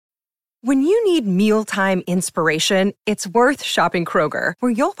When you need mealtime inspiration, it's worth shopping Kroger,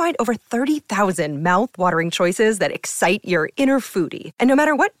 where you'll find over 30,000 mouth-watering choices that excite your inner foodie. And no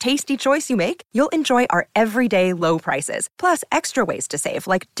matter what tasty choice you make, you'll enjoy our everyday low prices, plus extra ways to save,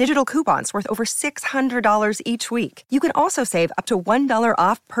 like digital coupons worth over $600 each week. You can also save up to $1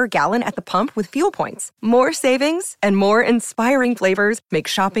 off per gallon at the pump with fuel points. More savings and more inspiring flavors make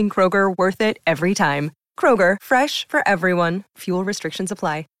shopping Kroger worth it every time. Kroger, fresh for everyone. Fuel restrictions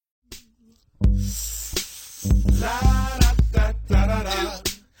apply. La da da da da,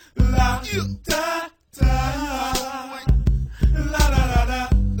 la da da, la da da,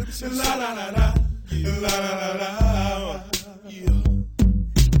 la da da, la da da.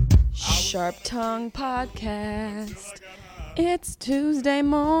 Sharp Tongue Podcast. It's Tuesday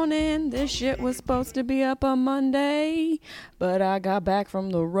morning. This shit was supposed to be up on Monday, but I got back from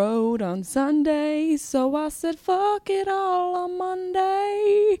the road on Sunday, so I said fuck it all on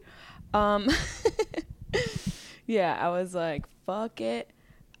Monday. Yeah, I was like, fuck it.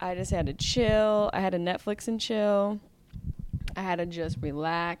 I just had to chill. I had to Netflix and chill. I had to just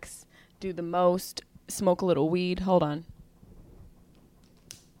relax, do the most, smoke a little weed. Hold on.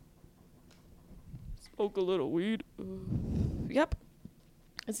 Smoke a little weed. Yep.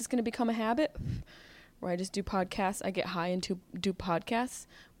 Is this going to become a habit where I just do podcasts? I get high and do podcasts?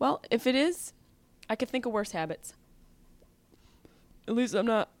 Well, if it is, I could think of worse habits. At least I'm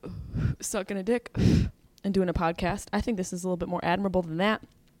not sucking a dick and doing a podcast. I think this is a little bit more admirable than that.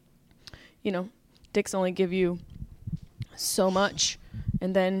 You know, dicks only give you so much,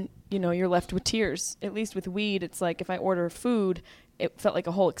 and then, you know, you're left with tears. At least with weed, it's like if I order food, it felt like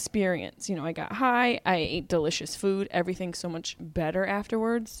a whole experience. You know, I got high, I ate delicious food, everything's so much better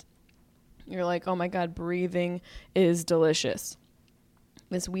afterwards. You're like, oh my God, breathing is delicious.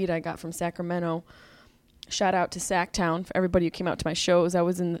 This weed I got from Sacramento. Shout out to Sacktown for everybody who came out to my shows. I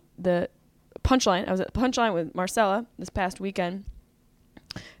was in the Punchline. I was at the Punchline with Marcella this past weekend,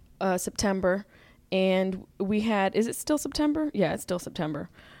 September. And we had, is it still September? Yeah, it's still September.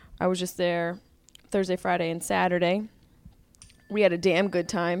 I was just there Thursday, Friday, and Saturday. We had a damn good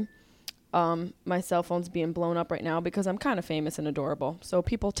time. My cell phone's being blown up right now because I'm kind of famous and adorable. So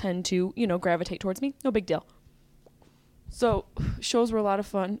people tend to, you know, gravitate towards me. No big deal. So, shows were a lot of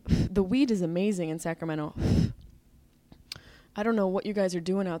fun. The weed is amazing in Sacramento. I don't know what you guys are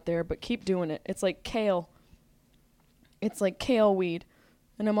doing out there, but keep doing it. It's like kale. It's like kale weed,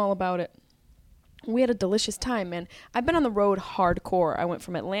 and I'm all about it. We had a delicious time, man. I've been on the road hardcore. I went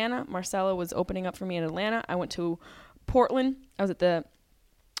from Atlanta. Marcella was opening up for me in Atlanta. I went to Portland. I was at the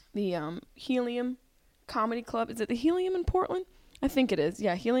Helium Comedy Club. Is it the Helium in Portland? I think it is.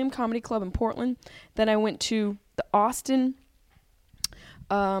 Yeah, Helium Comedy Club in Portland. Then I went to the Austin.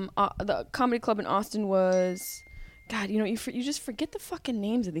 The comedy club in Austin was, God, you know, you just forget the fucking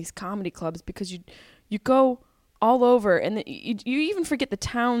names of these comedy clubs because you go all over, and you even forget the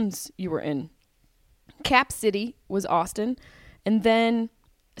towns you were in. Cap City was Austin, and then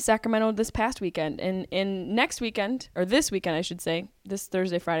Sacramento this past weekend. And next weekend, or this weekend I should say, this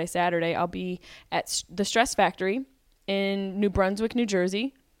Thursday, Friday, Saturday, I'll be at the Stress Factory in New Brunswick, New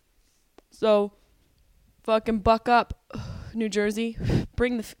Jersey. So fucking buck up, New Jersey.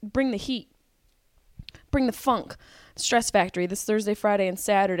 Bring the heat. Bring the funk. Stress Factory this Thursday, Friday, and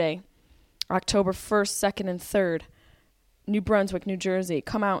Saturday, October 1st, 2nd, and 3rd. New Brunswick, New Jersey.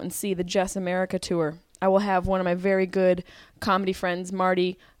 Come out and see the Jess America tour. I will have one of my very good comedy friends,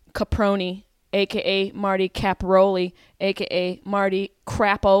 Marty Caproni, a.k.a. Marty Caproli, a.k.a. Marty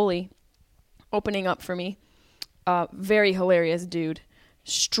Crapoli, opening up for me. Very hilarious dude.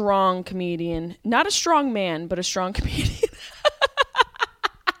 Strong comedian. Not a strong man, but a strong comedian.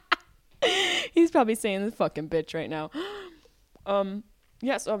 He's probably saying this fucking bitch right now.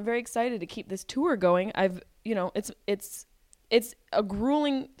 Yeah, so I'm very excited to keep this tour going. It's a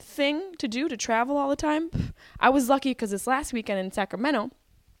grueling thing to do, to travel all the time. I was lucky because this last weekend in Sacramento,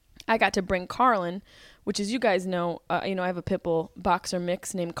 I got to bring Carlin, which, as you guys know, I have a pit bull boxer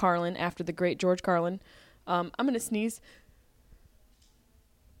mix named Carlin after the great George Carlin. I'm going to sneeze.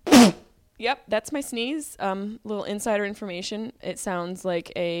 Yep, that's my sneeze. Little insider information. It sounds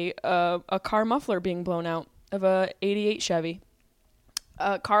like a car muffler being blown out of a 88 Chevy.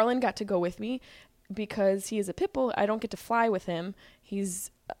 Carlin got to go with me because he is a pit bull. I don't get to fly with him.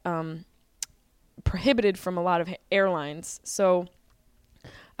 He's prohibited from a lot of airlines. So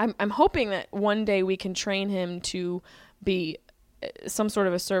I'm hoping that one day we can train him to be some sort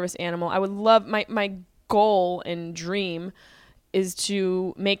of a service animal. I would love, my goal and dream is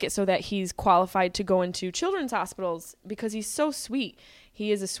to make it so that he's qualified to go into children's hospitals because he's so sweet.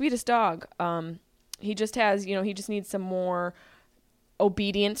 He is the sweetest dog. He just has, he just needs some more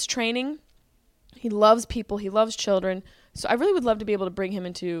obedience training. He loves people. He loves children. So I really would love to be able to bring him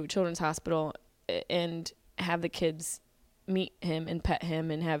into Children's Hospital and have the kids meet him and pet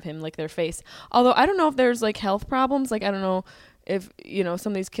him and have him lick their face. Although I don't know if there's like health problems. Like I don't know if, you know,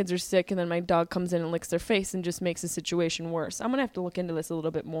 some of these kids are sick and then my dog comes in and licks their face and just makes the situation worse. I'm going to have to look into this a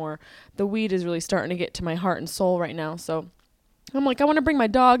little bit more. The weed is really starting to get to my heart and soul right now. So I'm like, I want to bring my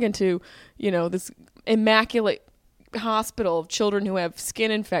dog into, you know, this immaculate hospital of children who have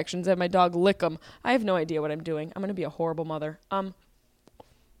skin infections, have my dog lick them. I have no idea what I'm doing. I'm going to be a horrible mother.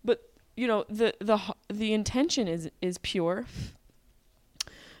 But you know, the intention is pure.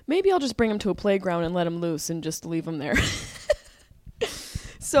 Maybe I'll just bring him to a playground and let him loose and just leave him there.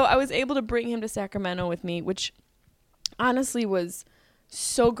 So I was able to bring him to Sacramento with me, which honestly was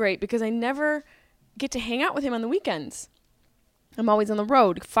so great because I never get to hang out with him on the weekends. I'm always on the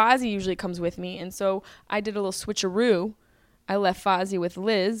road. Fozzie usually comes with me, and so I did a little switcheroo. I left Fozzie with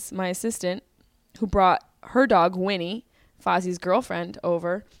Liz, my assistant, who brought her dog, Winnie, Fozzie's girlfriend,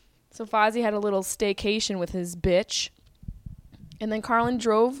 over. So Fozzie had a little staycation with his bitch. And then Carlin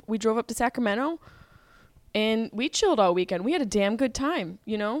we drove up to Sacramento, and we chilled all weekend. We had a damn good time,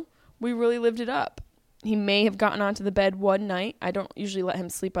 you know? We really lived it up. He may have gotten onto the bed one night. I don't usually let him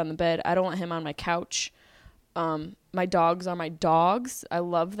sleep on the bed. I don't let him on my couch. My dogs are my dogs. I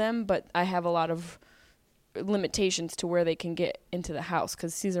love them, but I have a lot of limitations to where they can get into the house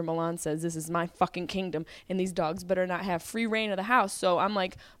because Cesar Millan says this is my fucking kingdom and these dogs better not have free reign of the house. So I'm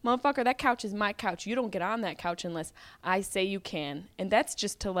like, motherfucker, that couch is my couch. You don't get on that couch unless I say you can. And that's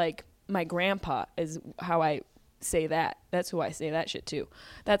just to like my grandpa is how I say that. That's who I say that shit to.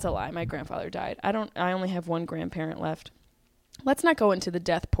 That's a lie. My grandfather died. I only have one grandparent left. Let's not go into the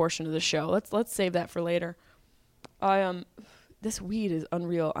death portion of the show. Let's save that for later. This weed is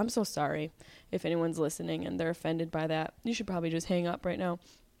unreal. I'm so sorry if anyone's listening and they're offended by that. You should probably just hang up right now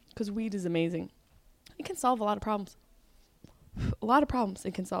because weed is amazing. It can solve a lot of problems. A lot of problems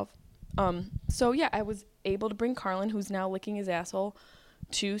it can solve. So yeah, I was able to bring Carlin, who's now licking his asshole,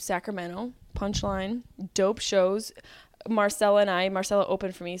 to Sacramento. Punchline, dope shows. Marcella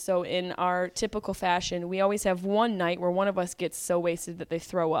opened for me. So in our typical fashion, we always have one night where one of us gets so wasted that they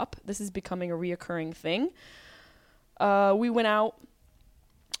throw up. This is becoming a reoccurring thing. We went out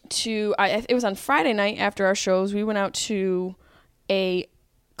to, it was on Friday night after our shows, we went out to a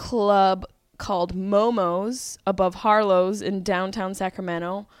club called Momo's above Harlow's in downtown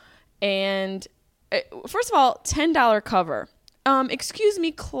Sacramento. And first of all, $10 cover. Excuse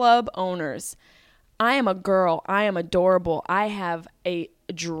me, club owners. I am a girl. I am adorable. I have a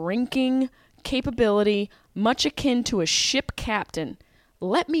drinking capability much akin to a ship captain.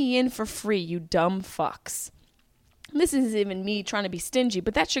 Let me in for free, you dumb fucks. This isn't even me trying to be stingy,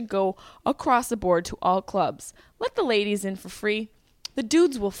 but that should go across the board to all clubs. Let the ladies in for free. The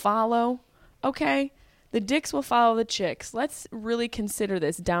dudes will follow, okay? The dicks will follow the chicks. Let's really consider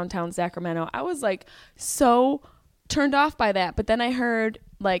this downtown Sacramento. I was like so turned off by that, but then I heard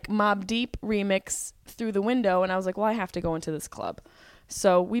like Mobb Deep remix through the window, and I was like, well, I have to go into this club.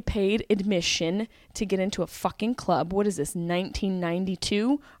 So we paid admission to get into a fucking club. What is this,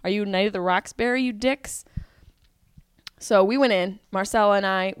 1992? Are you Night at the Roxbury, you dicks? So we went in, Marcella and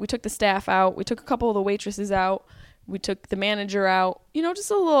I, we took the staff out, we took a couple of the waitresses out, we took the manager out, you know, just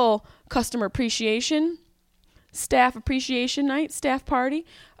a little customer appreciation, staff appreciation night, staff party.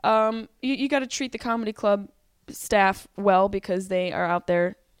 You got to treat the comedy club staff well because they are out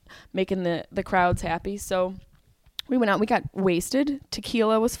there making the crowds happy. So we went out, we got wasted,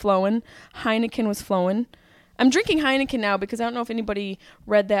 tequila was flowing, Heineken was flowing. I'm drinking Heineken now because I don't know if anybody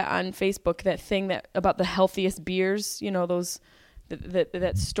read that on Facebook, that thing that about the healthiest beers, you know, those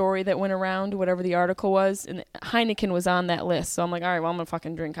that story that went around, whatever the article was, and Heineken was on that list. So I'm like, all right, well, I'm gonna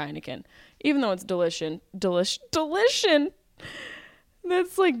fucking drink Heineken, even though it's delicious.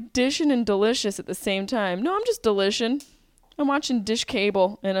 That's like dishing and delicious at the same time. No, I'm just delishing. I'm watching Dish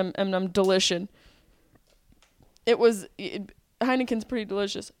Cable and I'm delishing. Heineken's pretty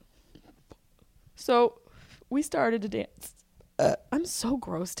delicious. So we started to dance. I'm so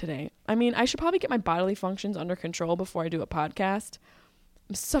gross today. I mean, I should probably get my bodily functions under control before I do a podcast.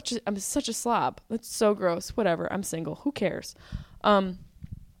 I'm such a slob. That's so gross. Whatever. I'm single. Who cares?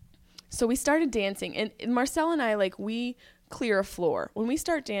 So we started dancing, and Marcel and I, like, we clear a floor. When we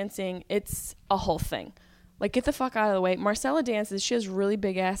start dancing, it's a whole thing. Like, get the fuck out of the way. Marcella dances. She has really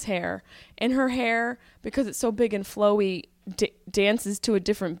big ass hair, and her hair, because it's so big and flowy, dances to a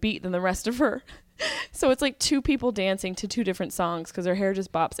different beat than the rest of her. So it's like two people dancing to two different songs because her hair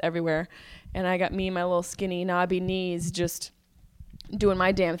just bops everywhere. And I got me, my little skinny knobby knees, just doing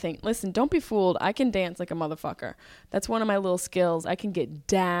my damn thing. Listen, don't be fooled. I can dance like a motherfucker. That's one of my little skills. I can get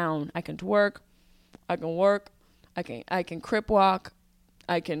down. I can twerk. I can work. I can crip walk.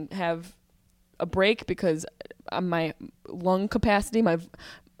 I can have a break because my lung capacity,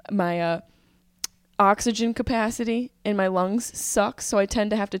 my oxygen capacity in my lungs sucks, so I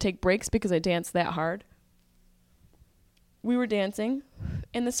tend to have to take breaks because I dance that hard. We were dancing,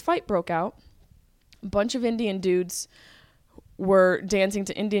 and this fight broke out. A bunch of Indian dudes were dancing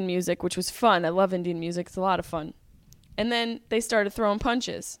to Indian music, which was fun. I love Indian music. It's a lot of fun. And then they started throwing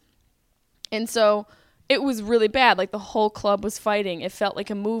punches. And so it was really bad. Like, the whole club was fighting. It felt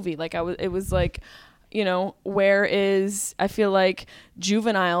like a movie. It was like, you know, I feel like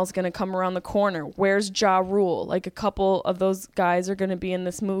Juvenile's going to come around the corner. Where's Ja Rule? Like, a couple of those guys are going to be in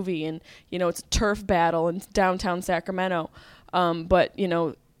this movie. And, you know, it's a turf battle in downtown Sacramento. But, you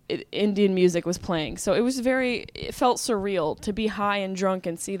know, Indian music was playing. So it felt surreal to be high and drunk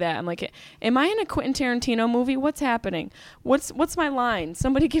and see that. I'm like, am I in a Quentin Tarantino movie? What's happening? What's my line?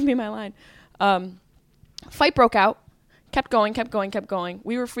 Somebody give me my line. Fight broke out. Kept going.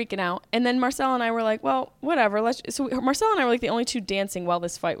 We were freaking out. And then Marcel and I were like, well, whatever. Marcel and I were like the only two dancing while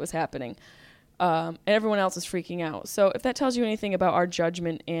this fight was happening. And everyone else was freaking out. So if that tells you anything about our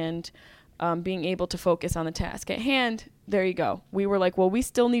judgment and being able to focus on the task at hand, there you go. We were like, well, we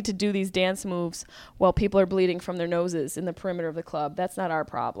still need to do these dance moves while people are bleeding from their noses in the perimeter of the club. That's not our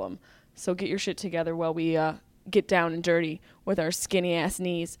problem. So get your shit together while we get down and dirty with our skinny ass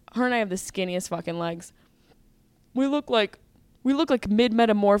knees. Her and I have the skinniest fucking legs. We look like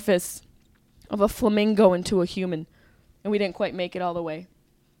mid-metamorphosis of a flamingo into a human, and we didn't quite make it all the way.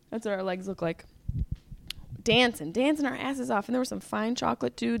 That's what our legs look like. Dancing our asses off, and there were some fine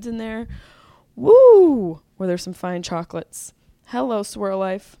chocolate dudes in there. Woo! Were there some fine chocolates? Hello, Swirl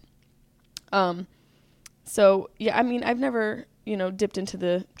Life. So yeah, I mean, I've never, you know, dipped into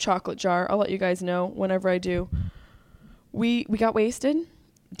the chocolate jar. I'll let you guys know whenever I do. We got wasted,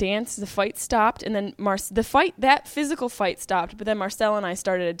 danced, the fight stopped, and then that physical fight stopped, but then Marcel and I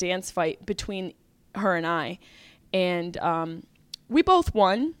started a dance fight between her and I, and we both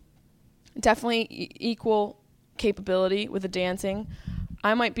won. Definitely equal capability with the dancing.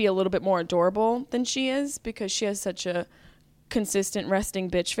 I might be a little bit more adorable than she is because she has such a consistent resting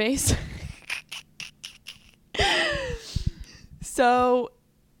bitch face. So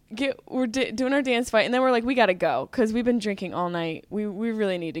we're doing our dance fight, and then we're like, we got to go because we've been drinking all night. We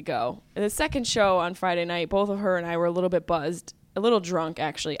really need to go. The second show on Friday night, both of her and I were a little bit buzzed, a little drunk,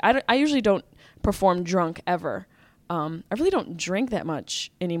 actually. I usually don't perform drunk ever. I really don't drink that much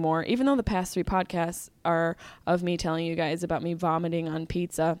anymore, even though the past 3 podcasts are of me telling you guys about me vomiting on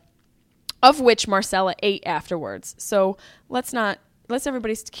pizza, of which Marcella ate afterwards. So let's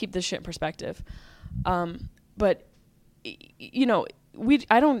everybody keep this shit in perspective. But, you know,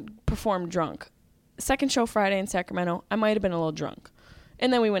 I don't perform drunk. Second show Friday in Sacramento, I might have been a little drunk.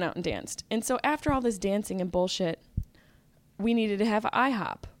 And then we went out and danced. And so after all this dancing and bullshit, we needed to have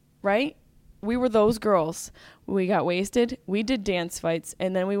IHOP, right? We were those girls. We got wasted, we did dance fights,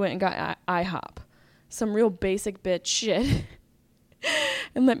 and then we went and got IHOP. Some real basic bitch shit.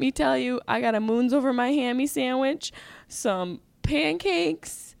 And let me tell you, I got a moons over my hammy sandwich, some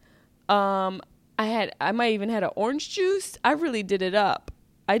pancakes. I might even had an orange juice. I really did it up.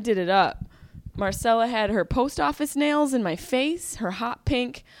 I did it up. Marcella had her post office nails in my face, her hot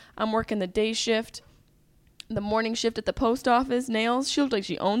pink. I'm working the day shift. The morning shift at the post office, nails. She looked like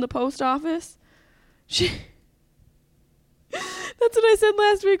she owned the post office. That's what I said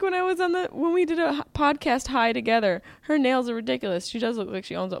last week when we did a podcast high together. Her nails are ridiculous. She does look like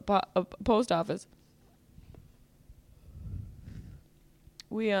she owns a post office.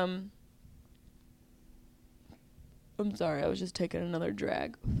 I'm sorry, I was just taking another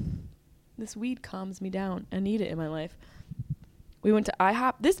drag. This weed calms me down. I need it in my life. We went to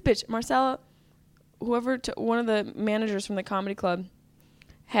IHOP. This bitch, Marcella, one of the managers from the comedy club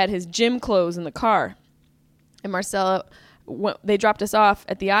had his gym clothes in the car. And Marcella, they dropped us off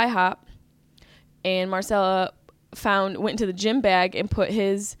at the IHOP, and Marcella went into the gym bag and put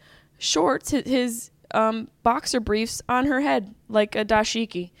his shorts, his boxer briefs on her head like a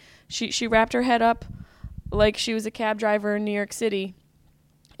dashiki. She wrapped her head up like she was a cab driver in New York City,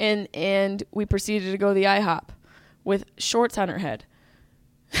 and we proceeded to go to the IHOP with shorts on her head.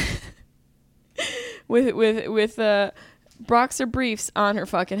 with boxer briefs on her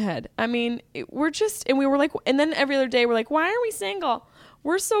fucking head. I mean, we were like, and then every other day we're like, why aren't we single?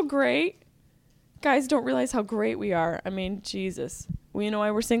 We're so great. Guys don't realize how great we are. I mean, Jesus. Well, you know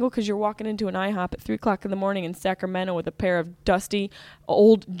why we're single? Because you're walking into an IHOP at 3 o'clock in the morning in Sacramento with a pair of dusty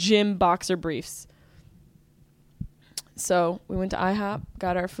old gym boxer briefs. So we went to IHOP,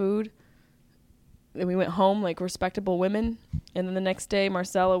 got our food, and we went home like respectable women. And then the next day,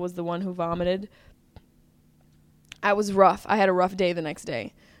 Marcella was the one who vomited. I was rough. I had a rough day the next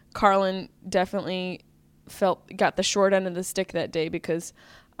day. Carlin definitely got the short end of the stick that day because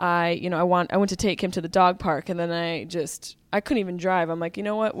I went to take him to the dog park, and then I couldn't even drive. I'm like, you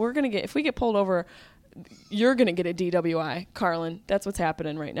know what? If we get pulled over, you're going to get a DWI, Carlin. That's what's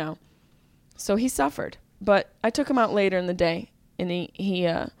happening right now. So he suffered, but I took him out later in the day, and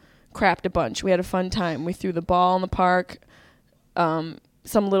he crapped a bunch. We had a fun time. We threw the ball in the park. Some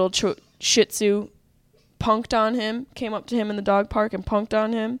little Shih Tzu punked on him, came up to him in the dog park and punked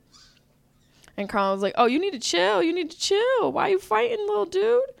on him. And Carlin was like, oh, you need to chill. You need to chill. Why are you fighting, little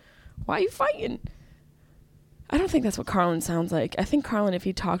dude? Why are you fighting? I don't think that's what Carlin sounds like. I think Carlin, if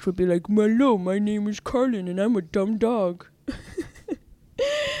he talked, would be like, hello, my name is Carlin, and I'm a dumb dog.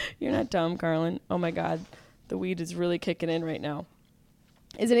 You're not dumb, Carlin. Oh, my God. The weed is really kicking in right now.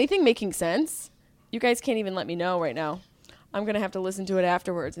 Is anything making sense? You guys can't even let me know right now. I'm going to have to listen to it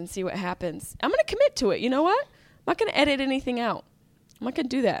afterwards and see what happens. I'm going to commit to it. You know what? I'm not going to edit anything out. I'm not going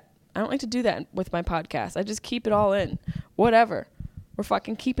to do that. I don't like to do that with my podcast. I just keep it all in. Whatever. We're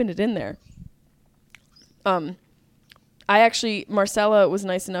fucking keeping it in there. Marcella was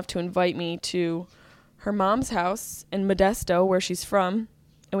nice enough to invite me to her mom's house in Modesto, where she's from,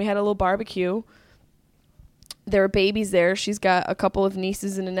 and we had a little barbecue. There were babies there. She's got a couple of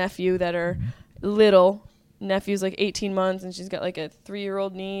nieces and a nephew that are little. Nephew's like 18 months, and she's got like a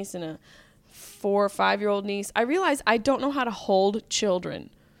 3-year-old niece and a 4 or 5-year-old niece. I realized I don't know how to hold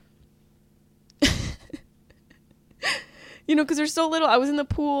children. Because they're so little. I was in the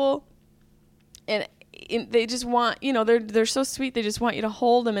pool, and they just want, they're so sweet. They just want you to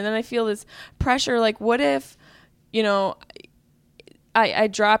hold them. And then I feel this pressure, like, what if, I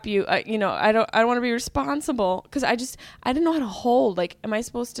drop you, I don't want to be responsible, because I didn't know how to hold. Like, am I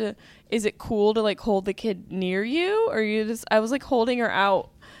supposed to, is it cool to like hold the kid near you? Or I was like holding her out.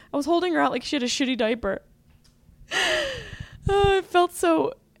 I was holding her out like she had a shitty diaper. It felt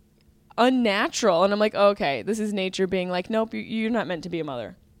so unnatural. And I'm like, okay, this is nature being like, nope, you're not meant to be a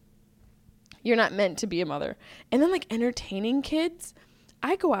mother. You're not meant to be a mother. And then like entertaining kids.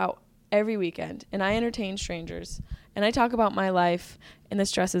 I go out every weekend and I entertain strangers and I talk about my life and the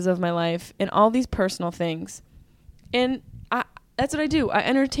stresses of my life and all these personal things. And that's what I do. I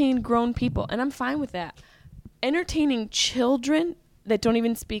entertain grown people, and I'm fine with that. Entertaining children that don't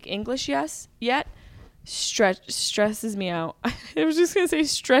even speak English yet stresses me out. I was just going to say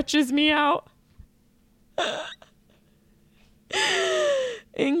stretches me out.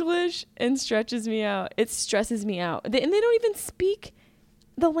 English and stretches me out. It stresses me out. And they don't even speak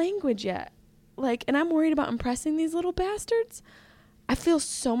the language yet. Like, and I'm worried about impressing these little bastards. I feel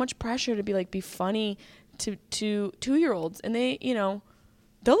so much pressure to be funny to 2-year-olds, and they,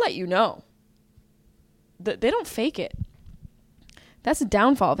 they'll let you know. They don't fake it. That's a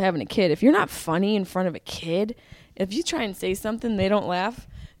downfall of having a kid. If you're not funny in front of a kid, if you try and say something, they don't laugh,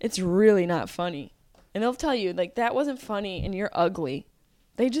 it's really not funny. And they'll tell you, like, that wasn't funny and you're ugly.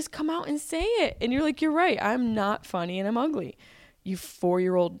 They just come out and say it. And you're like, you're right. I'm not funny and I'm ugly. You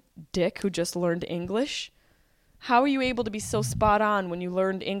 4-year-old dick who just learned English. How are you able to be so spot on when you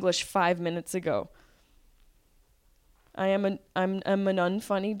learned English 5 minutes ago? I'm an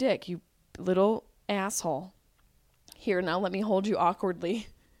unfunny dick, you little asshole. Here, now let me hold you awkwardly.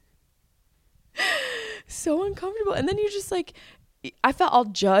 So uncomfortable. And then you're just like, I felt all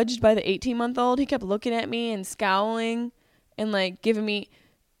judged by the 18-month-old. He kept looking at me and scowling and like giving me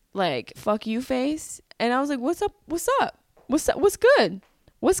like, fuck you face. And I was like, what's up? What's up? What's up? What's good?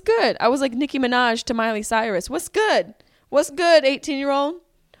 What's good? I was like Nicki Minaj to Miley Cyrus. What's good? What's good, 18-year-old?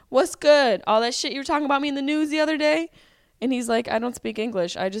 What's good? All that shit you were talking about me in the news the other day? And he's like, I don't speak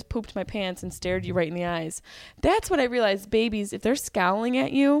English. I just pooped my pants and stared you right in the eyes. That's what I realized. Babies, if they're scowling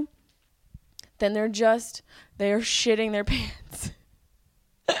at you, then they are shitting their pants.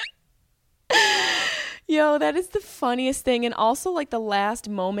 Yo, that is the funniest thing. And also like the last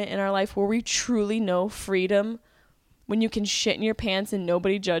moment in our life where we truly know freedom, when you can shit in your pants and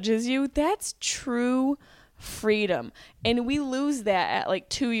nobody judges you. That's true freedom. And we lose that at like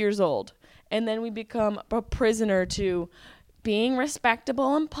 2 years old. And then we become a prisoner to being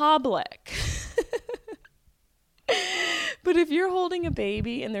respectable in public. But if you're holding a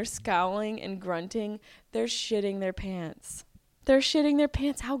baby and they're scowling and grunting, they're shitting their pants. They're shitting their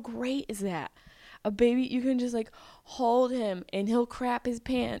pants. How great is that? A baby, you can just like hold him and he'll crap his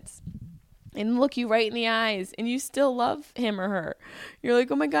pants and look you right in the eyes, and you still love him or her. You're like,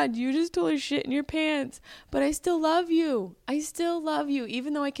 oh my God, you just totally shit in your pants, but I still love you. I still love you,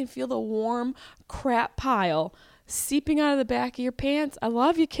 even though I can feel the warm crap pile seeping out of the back of your pants. I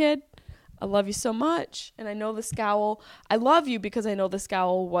love you, kid. I love you so much. And I know the scowl. I love you because I know the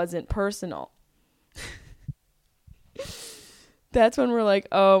scowl wasn't personal. That's when we're like,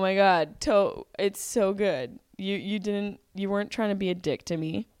 oh my God, it's so good. You weren't trying to be a dick to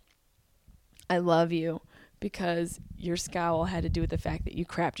me. I love you because your scowl had to do with the fact that you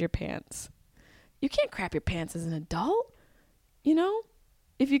crapped your pants. You can't crap your pants as an adult. You know,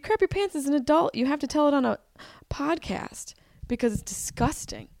 if you crap your pants as an adult, you have to tell it on a podcast because it's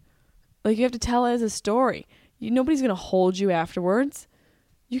disgusting. Like, you have to tell it as a story. Nobody's going to hold you afterwards.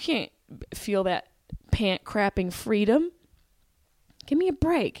 You can't feel that pant crapping freedom. Give me a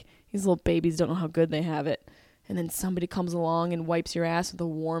break. These little babies don't know how good they have it. And then somebody comes along and wipes your ass with a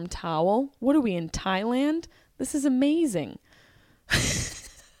warm towel. What are we, in Thailand? This is amazing.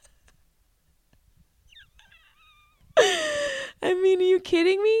 I mean, are you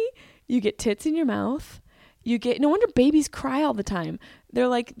kidding me? You get tits in your mouth. No wonder babies cry all the time. They're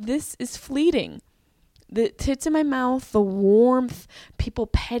like, this is fleeting. The tits in my mouth, the warmth, people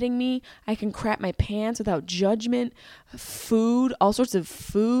petting me. I can crap my pants without judgment. Food, all sorts of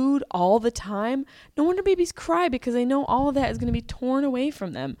food all the time. No wonder babies cry, because they know all of that is going to be torn away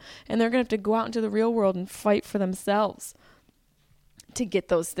from them. And they're going to have to go out into the real world and fight for themselves to get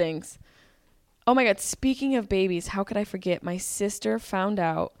those things. Oh my God, speaking of babies, how could I forget? My sister found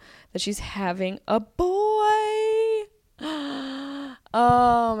out that she's having a boy.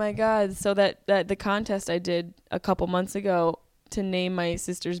 Oh my God. So that the contest I did a couple months ago to name my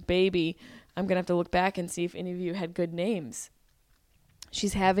sister's baby, I'm going to have to look back and see if any of you had good names.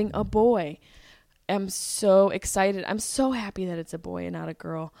 She's having a boy. I'm so excited. I'm so happy that it's a boy and not a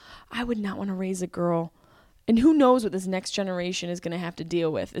girl. I would not want to raise a girl. And who knows what this next generation is going to have to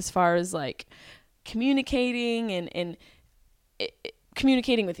deal with as far as like communicating and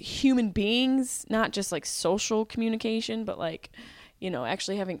communicating with human beings, not just like social communication, but like, you know,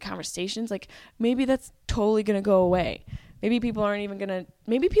 actually having conversations. Like, maybe that's totally going to go away. Maybe people aren't going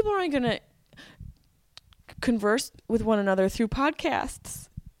to converse with one another through podcasts.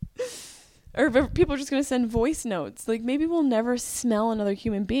 Or people are just going to send voice notes. Like, maybe we'll never smell another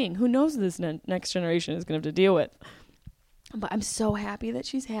human being. Who knows what this next generation is going to have to deal with. But I'm so happy that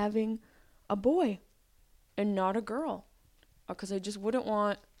she's having a boy and not a girl. Because I just wouldn't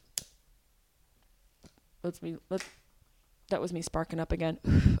want... That was me sparking up again.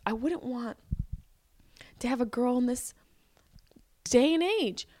 I wouldn't want to have a girl in this day and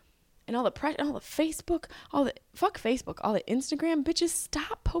age. And all the Facebook, fuck Facebook, all the Instagram bitches,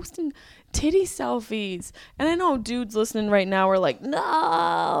 stop posting titty selfies. And I know dudes listening right now are like,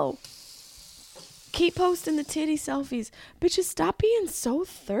 no, keep posting the titty selfies. Bitches, stop being so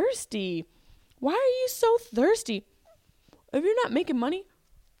thirsty. Why are you so thirsty? If you're not making money,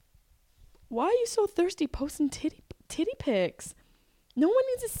 why are you so thirsty posting titty pics? No one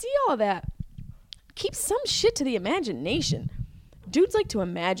needs to see all that. Keep some shit to the imagination. Dudes like to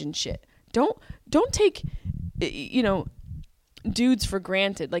imagine shit. Don't take, dudes for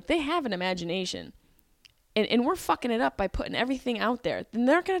granted. Like, they have an imagination, and we're fucking it up by putting everything out there. Then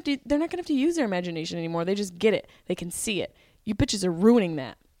they're not gonna have to use their imagination anymore. They just get it. They can see it. You bitches are ruining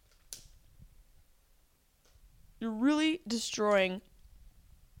that. You're really destroying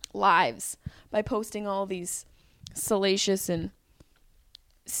lives by posting all these salacious and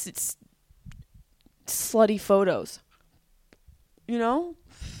slutty photos. You know?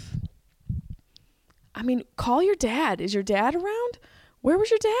 I mean, call your dad. Is your dad around? Where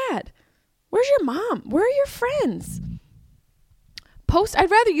was your dad? Where's your mom? Where are your friends? I'd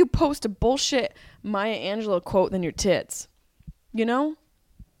rather you post a bullshit Maya Angelou quote than your tits. You know?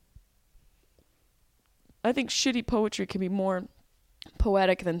 I think shitty poetry can be more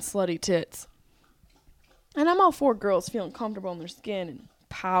poetic than slutty tits. And I'm all for girls feeling comfortable in their skin and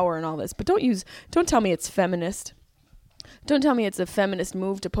power and all this, but don't tell me it's feminist. Don't tell me it's a feminist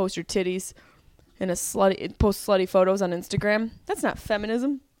move to post your titties and post slutty photos on Instagram. That's not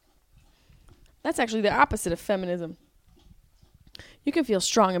feminism. That's actually the opposite of feminism. You can feel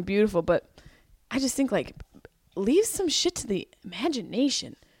strong and beautiful, but I just think, like, leave some shit to the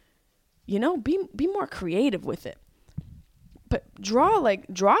imagination. You know, be more creative with it. But draw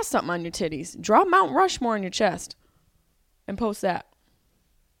something on your titties. Draw Mount Rushmore on your chest and post that.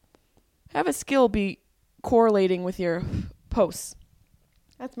 Have a skill be correlating with your posts.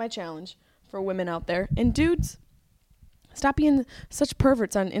 That's my challenge for women out there. And dudes, stop being such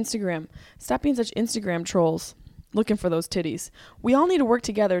perverts on Instagram. Stop being such Instagram trolls looking for those titties. We all need to work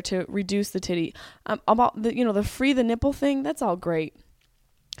together to reduce the titty. About the free the nipple thing, that's all great.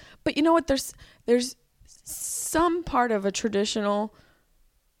 But you know what? There's some part of a traditional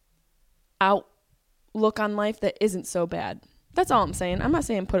look on life that isn't so bad. That's all I'm saying. I'm not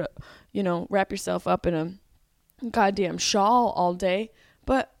saying wrap yourself up in a goddamn shawl all day,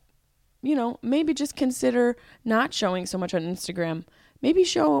 but maybe just consider not showing so much on Instagram. Maybe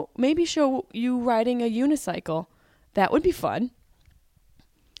show you riding a unicycle. That would be fun.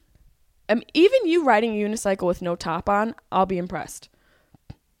 Even you riding a unicycle with no top on, I'll be impressed.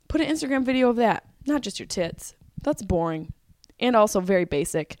 Put an Instagram video of that, not just your tits. That's boring and also very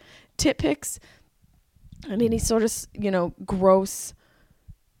basic. Tit pics and any sort of, gross,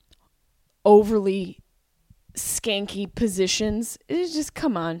 overly skanky positions. It's just,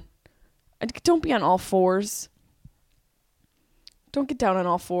 come on. Don't be on all fours. Don't get down on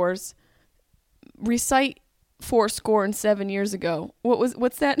all fours. Recite 7 years ago.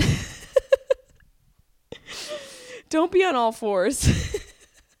 What's that? Don't be on all fours.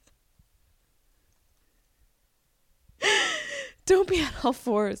 Don't be on all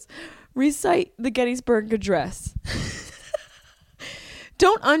fours. Recite the Gettysburg Address.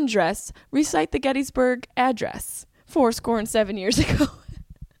 Don't undress. Recite the Gettysburg Address 7 years ago.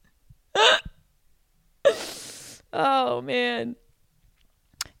 Oh, man.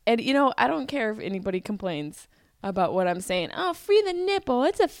 And, I don't care if anybody complains about what I'm saying. Oh, free the nipple.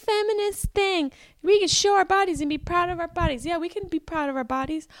 It's a feminist thing. We can show our bodies and be proud of our bodies. Yeah, we can be proud of our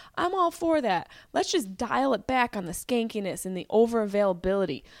bodies. I'm all for that. Let's just dial it back on the skankiness and the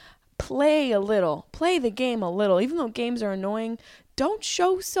over-availability. Play a little. Play the game a little. Even though games are annoying, don't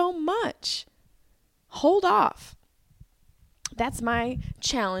show so much. Hold off. That's my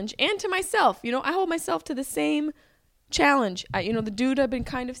challenge. And to myself. I hold myself to the same challenge. The dude I've been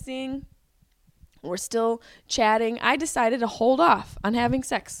kind of seeing, we're still chatting. I decided to hold off on having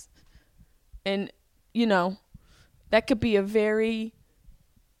sex. And, that could be a very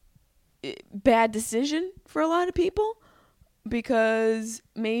bad decision for a lot of people because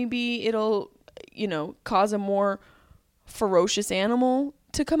maybe it'll, cause a more ferocious animal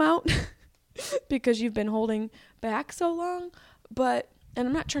to come out because you've been holding back so long. And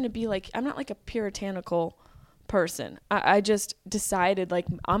I'm not trying to be I'm not like a puritanical person. I just decided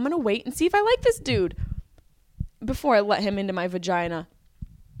I'm going to wait and see if I like this dude before I let him into my vagina.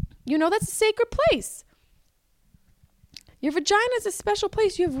 That's a sacred place. Your vagina is a special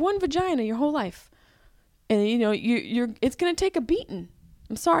place. You have one vagina your whole life. And it's going to take a beating.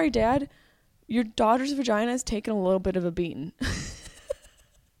 I'm sorry, Dad. Your daughter's vagina is taking a little bit of a beating.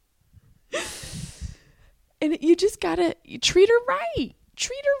 And you just got to treat her right.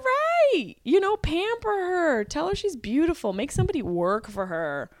 Treat her right. Pamper her. Tell her she's beautiful. Make somebody work for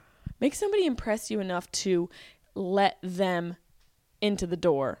her. Make somebody impress you enough to let them into the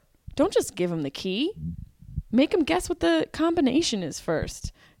door. Don't just give them the key. Make them guess what the combination is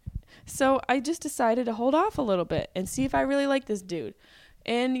first. So I just decided to hold off a little bit and see if I really like this dude.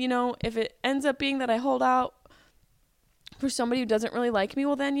 And, if it ends up being that I hold out for somebody who doesn't really like me,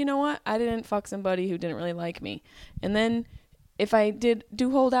 well then, you know what? I didn't fuck somebody who didn't really like me. And then if I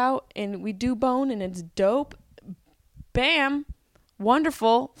do hold out and we do bone and it's dope, bam,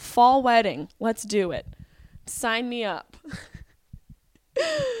 wonderful, fall wedding. Let's do it. Sign me up.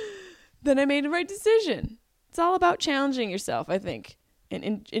 Then I made the right decision. It's all about challenging yourself, I think,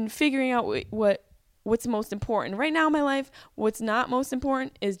 and in figuring out what's most important. Right now in my life, what's not most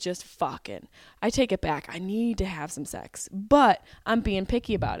important is just fucking. I take it back. I need to have some sex, but I'm being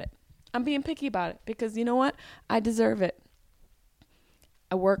picky about it. I'm being picky about it because you know what? I deserve it.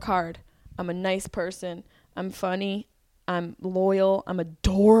 I work hard. I'm a nice person. I'm funny. I'm loyal. I'm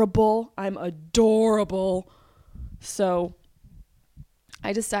adorable. So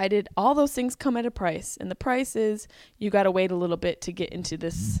I decided all those things come at a price. And the price is you got to wait a little bit to get into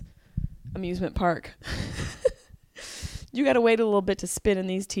this amusement park. You got to wait a little bit to spin in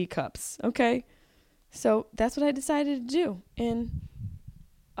these teacups. Okay? So that's what I decided to do. And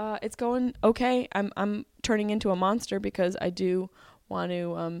it's going okay. I'm turning into a monster because I do want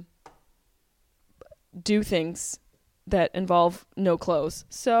to do things that involve no clothes.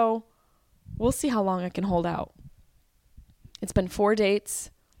 So we'll see how long I can hold out. It's been 4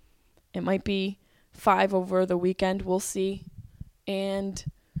 dates. It might be 5 over the weekend. We'll see. And,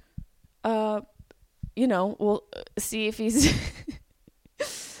 we'll see if he's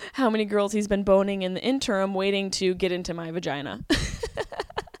how many girls he's been boning in the interim waiting to get into my vagina.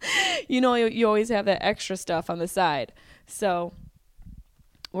 You always have that extra stuff on the side. So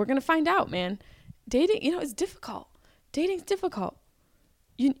we're going to find out, man. Dating, it's difficult. Dating's difficult.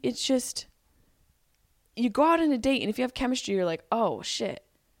 It's just, you go out on a date, and if you have chemistry, you're like, oh, shit.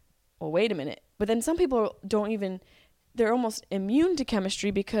 Well, wait a minute. But then some people they're almost immune to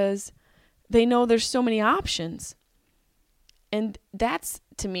chemistry because they know there's so many options. And that's,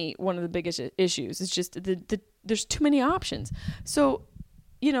 to me, one of the biggest issues. It's just there's too many options. So,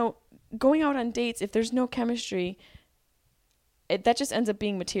 going out on dates, if there's no chemistry, that just ends up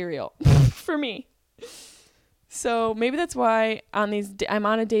being material for me. So maybe that's why I'm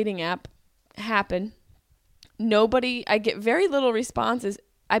on a dating app. Happen. I get very little responses.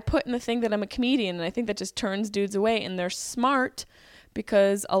 I put in the thing that I'm a comedian, and I think that just turns dudes away, and they're smart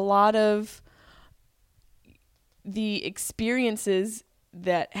because a lot of the experiences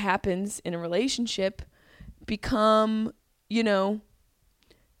that happens in a relationship become,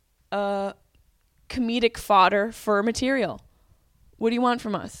 comedic fodder for material. What do you want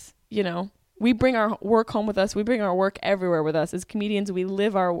from us? We bring our work home with us. We bring our work everywhere with us. As comedians, we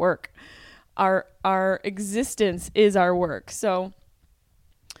live our work. Our existence is our work. So,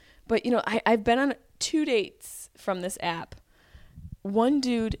 but I've been on 2 dates from this app. One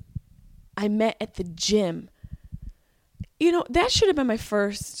dude I met at the gym. That should have been my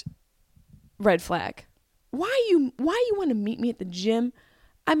first red flag. Why you want to meet me at the gym?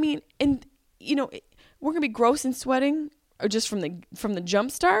 I mean, and we're gonna be gross and sweating, or just from the jump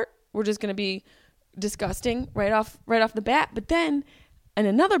start, we're just gonna be disgusting right off the bat. But then, in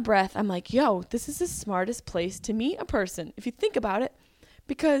another breath, I'm like, yo, this is the smartest place to meet a person, if you think about it,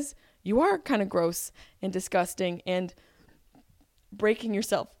 because you are kind of gross and disgusting and breaking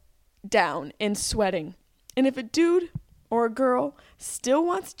yourself down and sweating. And if a dude or a girl still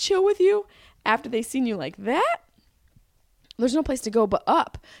wants to chill with you after they've seen you like that, there's no place to go but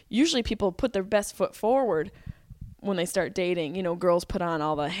up. Usually people put their best foot forward when they start dating. Girls put on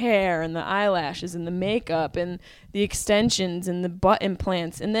all the hair and the eyelashes and the makeup and the extensions and the butt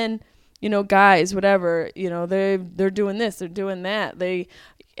implants. And then, guys, whatever, they're doing this, they're doing that. They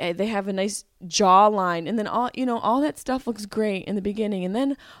have a nice jawline, and then all that stuff looks great in the beginning, and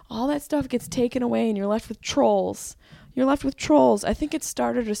then all that stuff gets taken away and you're left with trolls. I think it's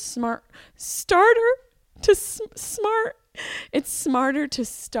smart. It's smarter to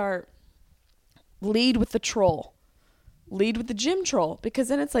start. Lead with the troll. Lead with the gym troll, because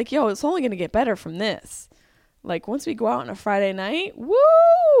then it's like, yo, it's only going to get better from this. Like, once we go out on a Friday night,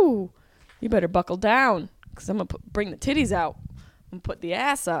 woo, you better buckle down, because I'm going to bring the titties out and put the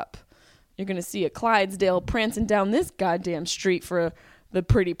ass up. You're going to see a Clydesdale prancing down this goddamn street for the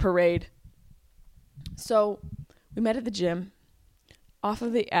pretty parade. So we met at the gym off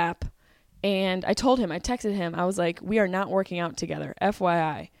of the app, and I texted him, I was like, we are not working out together,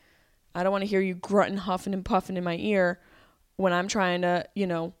 FYI. I don't want to hear you grunting, huffing, and puffing in my ear when I'm trying to,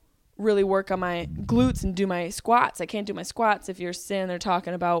 really work on my glutes and do my squats. I can't do my squats if you're sitting there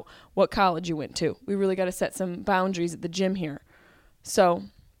talking about what college you went to. We really got to set some boundaries at the gym here. So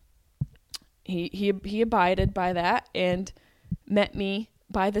he abided by that and met me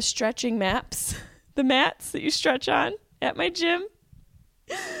by the stretching mats, the mats that you stretch on at my gym.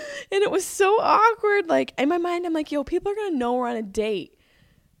 And it was so awkward. Like, in my mind, I'm like, yo, people are going to know we're on a date.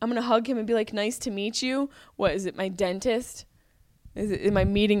 I'm going to hug him and be like, nice to meet you. What, is it my dentist? Am I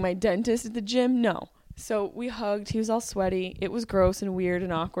meeting my dentist at the gym? No. So we hugged. He was all sweaty. It was gross and weird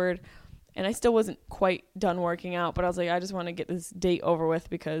and awkward. And I still wasn't quite done working out. But I was like, I just want to get this date over with,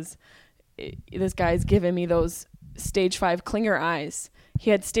 because this guy's giving me those stage 5 clinger eyes. He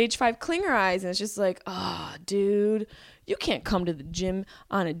had stage 5 clinger eyes. And it's just like, oh, dude, you can't come to the gym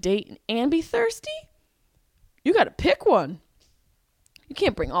on a date and be thirsty. You got to pick one. You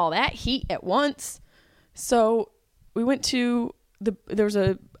can't bring all that heat at once. So we went to there was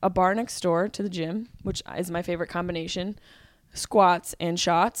a bar next door to the gym, which is my favorite combination, squats and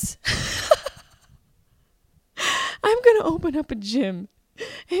shots. I'm going to open up a gym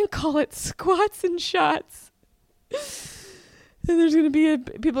and call it Squats and Shots. And there's going to be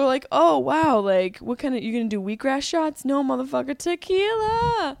people are like, oh, wow, like, what kind of, you going to do wheatgrass shots? No, motherfucker,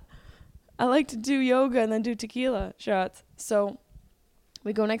 tequila. I like to do yoga and then do tequila shots. So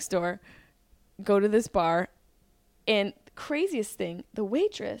we go next door, go to this bar, and the craziest thing, the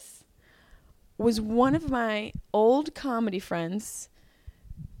waitress was one of my old comedy friends,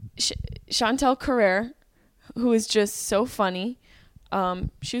 Chantel Carrere, who is just so funny.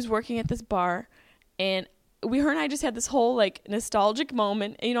 She was working at this bar, and her and I just had this whole like nostalgic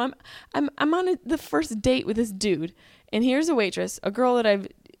moment. I'm on the first date with this dude, and here's a waitress, a girl that I've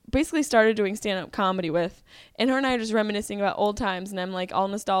basically started doing stand-up comedy with, and her and I are just reminiscing about old times, and I'm like all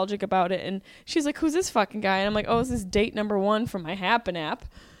nostalgic about it, and she's like, who's this fucking guy? And I'm like, oh, this is date number 1 from my Happen app,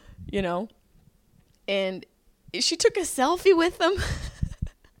 and she took a selfie with him.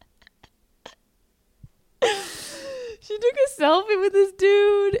 She took a selfie with this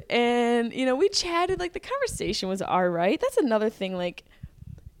dude, and we chatted. Like, the conversation was all right. That's another thing, like,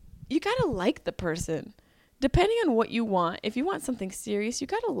 you gotta like the person. depending on what you want, if you want something serious, you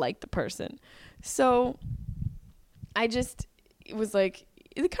got to like the person. So it was like,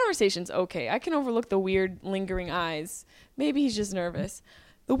 the conversation's okay. I can overlook the weird lingering eyes. Maybe he's just nervous.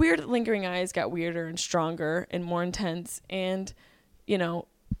 The weird lingering eyes got weirder and stronger and more intense. And,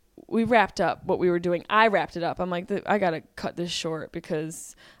 we wrapped up what we were doing. I wrapped it up. I'm like, I got to cut this short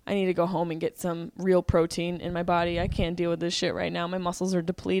because I need to go home and get some real protein in my body. I can't deal with this shit right now. My muscles are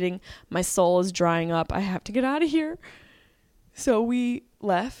depleting. My soul is drying up. I have to get out of here. So we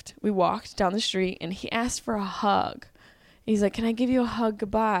left. We walked down the street, and he asked for a hug. He's like, can I give you a hug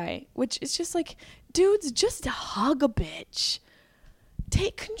goodbye? Which is just like, dudes, just hug a bitch.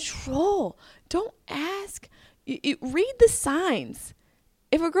 Take control. Don't ask. Read the signs.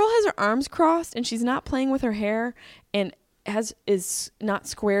 If a girl has her arms crossed and she's not playing with her hair and is not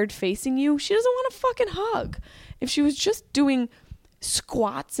squared facing you, she doesn't want a fucking hug. If she was just doing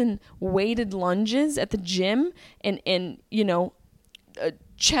squats and weighted lunges at the gym and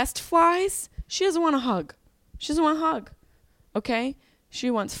chest flies, she doesn't want a hug. She doesn't want a hug. Okay?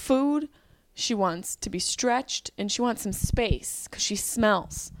 She wants food. She wants to be stretched, and she wants some space because she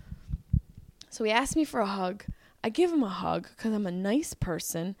smells. So he asked me for a hug. I give him a hug because I'm a nice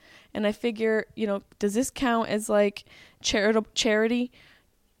person, and I figure, does this count as like charity?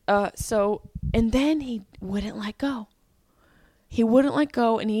 And then he wouldn't let go. He wouldn't let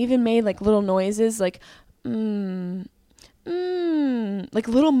go, and he even made like little noises, like like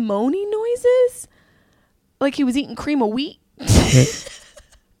little moany noises, like he was eating cream of wheat.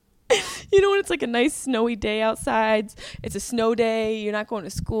 When it's like a nice snowy day outside, it's a snow day, you're not going to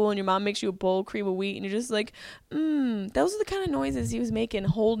school, and your mom makes you a bowl of cream of wheat, and you're just like, those are the kind of noises he was making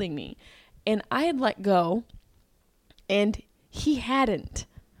holding me. And I had let go, and he hadn't.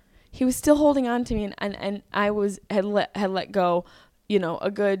 He was still holding on to me, and I had let go,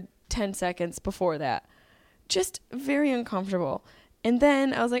 a good 10 seconds before that. Just very uncomfortable. And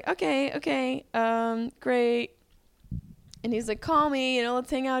then I was like, okay, great. And he's like, call me, let's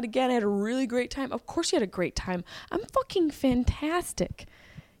hang out again. I had a really great time. Of course you had a great time. I'm fucking fantastic.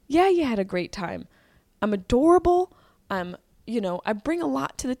 Yeah, you had a great time. I'm adorable. I bring a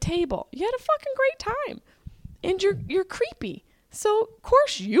lot to the table. You had a fucking great time. And you're creepy. So, of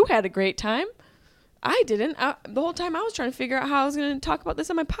course you had a great time. I didn't. The whole time I was trying to figure out how I was going to talk about this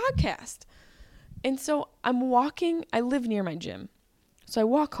on my podcast. And so I'm walking. I live near my gym. So I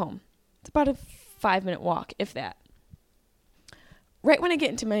walk home. It's about a 5-minute walk, if that. Right when I get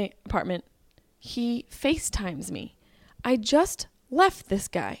into my apartment, he FaceTimes me. I just left this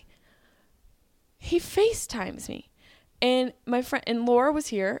guy. He FaceTimes me. And my friend, and Laura was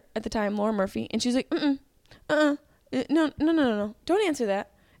here at the time, Laura Murphy, and she's like, no, don't answer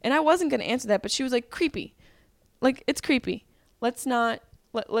that. And I wasn't going to answer that, but she was like, creepy. Like, it's creepy. Let's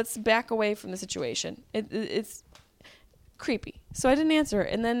back away from the situation. It's creepy. So I didn't answer.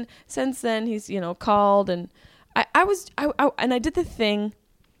 And then since then, he's, called, and I did the thing.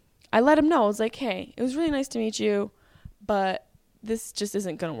 I let him know. I was like, hey, it was really nice to meet you, but this just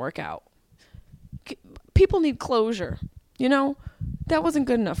isn't going to work out. People need closure. That wasn't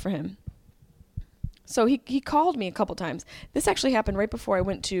good enough for him. So he called me a couple times. This actually happened right before I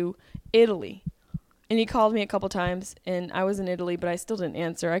went to Italy. And he called me a couple times, and I was in Italy, but I still didn't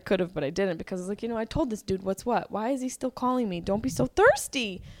answer. I could have, but I didn't, because I was like, I told this dude what's what. Why is he still calling me? Don't be so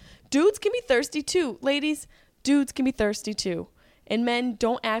thirsty. Dudes can be thirsty too. Ladies, dudes can be thirsty too. And men,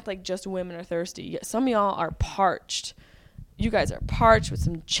 don't act like just women are thirsty. Some of y'all are parched. You guys are parched with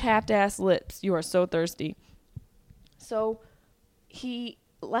some chapped ass lips. You are so thirsty. So he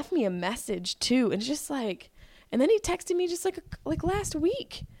left me a message too. And it's just like, and then he texted me just like last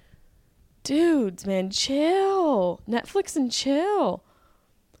week. Dudes, man, chill. Netflix and chill.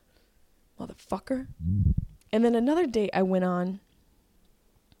 Motherfucker. And then another date I went on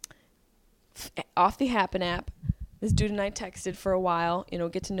off the Happen app. This dude and I texted for a while,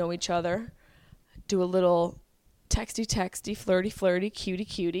 get to know each other, do a little texty, flirty,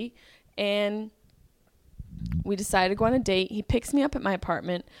 cutie, and we decided to go on a date. He picks me up at my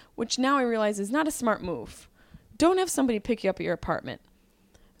apartment, which now I realize is not a smart move. Don't have somebody pick you up at your apartment.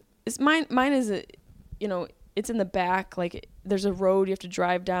 Mine is it's in the back, like there's a road you have to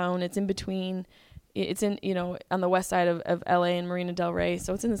drive down. It's in between. It's in, on the west side of LA and Marina Del Rey.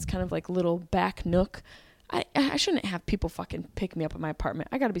 So it's in this kind of like little back nook. I shouldn't have people fucking pick me up at my apartment.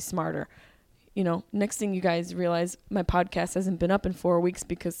 I got to be smarter. Next thing you guys realize, my podcast hasn't been up in 4 weeks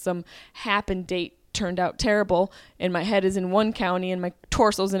because some Happen date turned out terrible and my head is in one county and my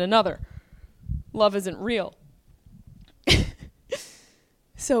torso's in another. Love isn't real.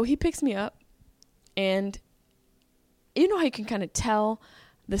 So he picks me up, and how you can kind of tell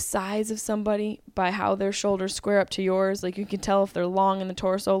the size of somebody by how their shoulders square up to yours. Like, you can tell if they're long in the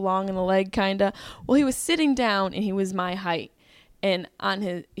torso, long in the leg, kind of. Well, he was sitting down, and he was my height. And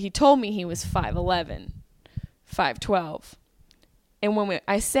he told me he was 5'11", 5'12". And when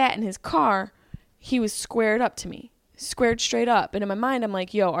I sat in his car, he was squared up to me, squared straight up. And in my mind, I'm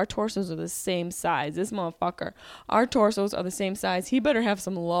like, yo, our torsos are the same size. This motherfucker, our torsos are the same size. He better have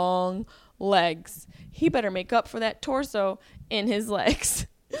some long legs. He better make up for that torso in his legs.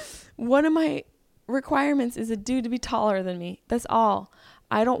 One of my requirements is a dude to be taller than me. That's all.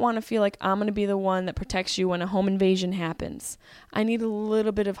 I don't want to feel like I'm going to be the one that protects you when a home invasion happens. I need a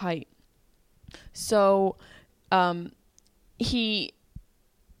little bit of height. So, he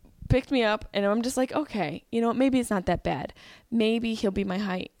picked me up, and I'm just like, okay, you know, maybe it's not that bad. Maybe he'll be my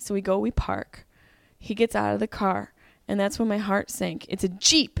height. So we park. He gets out of the car, and that's when my heart sank. It's a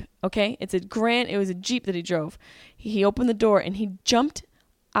Jeep, okay? It was a Jeep that he drove. He opened the door, and he jumped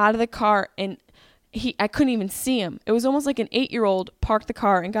out of the car, and I couldn't even see him. It was almost like an 8-year-old parked the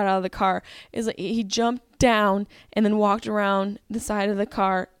car and got out of the car. It's like he jumped down and then walked around the side of the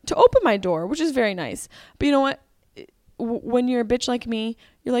car to open my door, which is very nice. But you know what? When you're a bitch like me,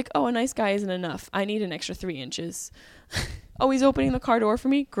 you're like, oh, a nice guy isn't enough. I need an extra 3 inches. Oh, he's opening the car door for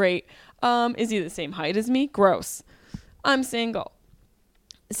me? Great. Is he the same height as me? Gross. I'm single.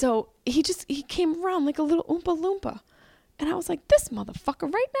 So he came around like a little Oompa Loompa. And I was like, this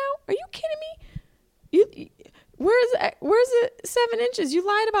motherfucker right now? Are you kidding me? Where's it 7 inches? You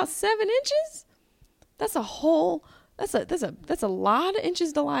lied about 7 inches? That's a lot of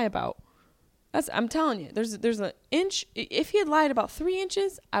inches to lie about. I'm telling you, there's an inch. If he had lied about 3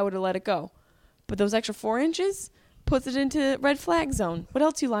 inches, I would have let it go. But those extra 4 inches puts it into red flag zone. What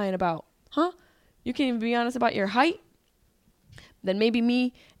else you lying about? Huh? You can't even be honest about your height? Then maybe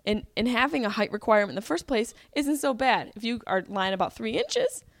me and having a height requirement in the first place isn't so bad. If you are lying about 3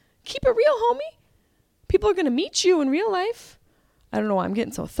 inches, keep it real, homie. People are going to meet you in real life. I don't know why I'm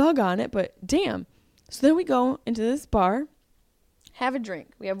getting so thug on it, but damn. So then we go into this bar, have a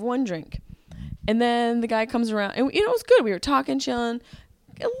drink. We have one drink. And then the guy comes around, and it was good. We were talking, chilling,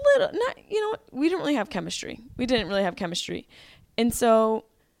 a little, we didn't really have chemistry. And so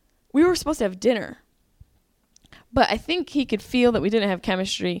we were supposed to have dinner. But I think he could feel that we didn't have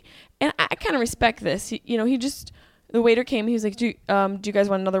chemistry. And I kind of respect this. The waiter came. He was like, do you guys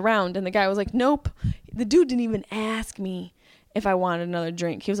want another round? And the guy was like, nope. The dude didn't even ask me if I wanted another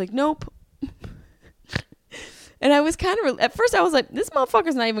drink. He was like, nope. And I was at first I was like, this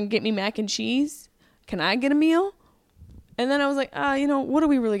motherfucker's not even getting me mac and cheese. Can I get a meal? And then I was like, what are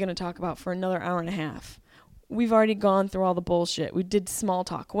we really going to talk about for another hour and a half? We've already gone through all the bullshit. We did small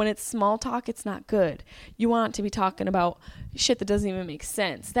talk. When it's small talk, it's not good. You want to be talking about shit that doesn't even make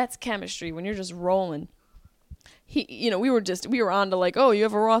sense. That's chemistry when you're just rolling. We were on to like, oh, you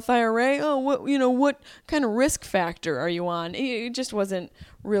have a Roth IRA? Oh, what kind of risk factor are you on? It just wasn't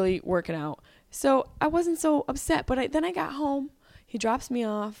really working out. So I wasn't so upset, but then I got home. He drops me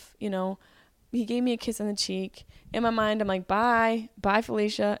off, he gave me a kiss on the cheek. In my mind, I'm like, bye,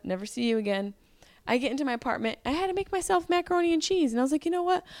 Felicia, never see you again. I get into my apartment. I had to make myself macaroni and cheese. And I was like, you know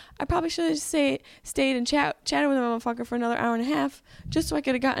what? I probably should have just stayed and chatted with the motherfucker for another hour and a half just so I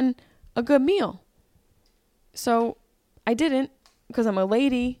could have gotten a good meal. So I didn't, because I'm a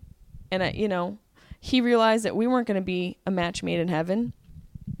lady, and he realized that we weren't going to be a match made in heaven.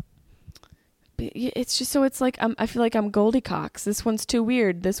 But it's just, so it's like, I feel like I'm Goldie Cox. This one's too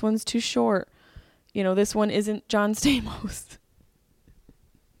weird. This one's too short. This one isn't John Stamos,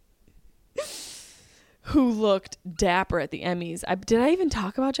 who looked dapper at the Emmys. Did I even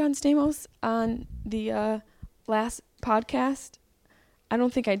talk about John Stamos on the last podcast? I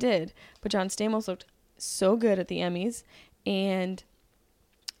don't think I did, but John Stamos looked so good at the Emmys, and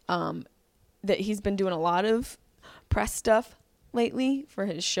that he's been doing a lot of press stuff lately for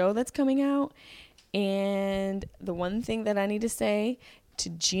his show that's coming out. And the one thing that I need to say to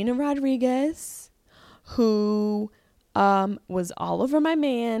Gina Rodriguez, who was all over my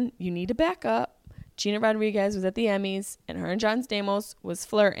man, you need to back up. Gina Rodriguez was at the Emmys, and her and John Stamos was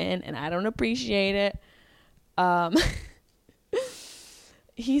flirting, and I don't appreciate it.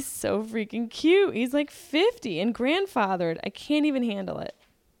 He's so freaking cute. He's like 50 and grandfathered. I can't even handle it.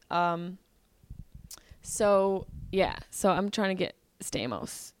 So I'm trying to get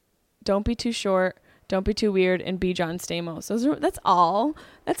Stamos. Don't be too short. Don't be too weird, and be John Stamos. That's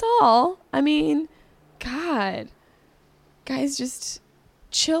all. I mean, God. Guys, just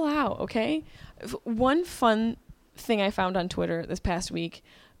chill out, okay? One fun thing I found on Twitter this past week,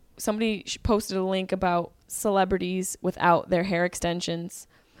 somebody posted a link about celebrities without their hair extensions.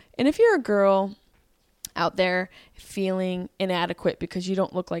 And if you're a girl out there feeling inadequate because you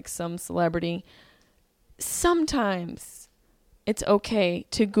don't look like some celebrity, sometimes it's okay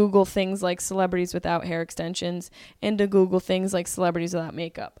to Google things like celebrities without hair extensions and to Google things like celebrities without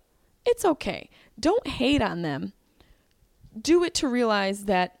makeup. It's okay. Don't hate on them. Do it to realize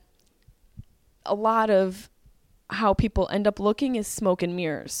that a lot of how people end up looking is smoke and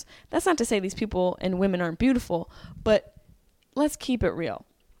mirrors. That's not to say these people and women aren't beautiful, but let's keep it real.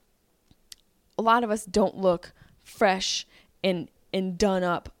 A lot of us don't look fresh and done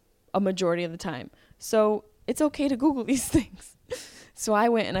up a majority of the time. So it's okay to Google these things. So I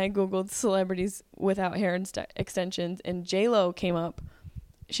went and I Googled celebrities without hair extensions, and J-Lo came up.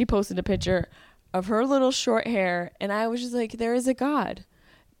 She posted a picture of her little short hair, and I was just like, there is a God.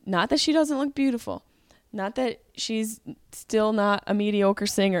 Not that she doesn't look beautiful. Not that she's still not a mediocre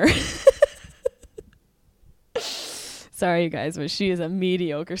singer. Sorry, you guys, but she is a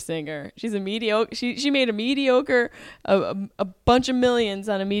mediocre singer. She's a mediocre. She made a mediocre, a bunch of millions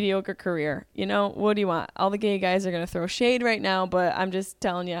on a mediocre career. You know, what do you want? All the gay guys are going to throw shade right now, but I'm just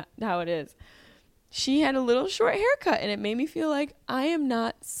telling you how it is. She had a little short haircut, and it made me feel like I am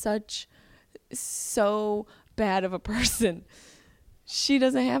not so bad of a person. She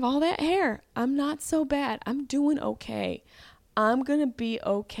doesn't have all that hair. I'm not so bad. I'm doing okay. I'm going to be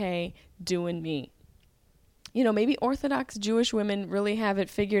okay doing me. You know, maybe Orthodox Jewish women really have it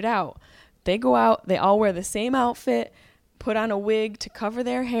figured out. They go out, they all wear the same outfit, put on a wig to cover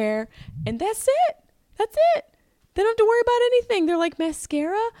their hair, and that's it. That's it. They don't have to worry about anything. They're like,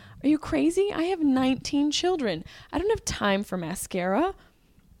 mascara? Are you crazy? I have 19 children. I don't have time for mascara.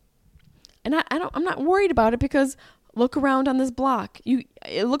 And I'm not worried about it because look around on this block.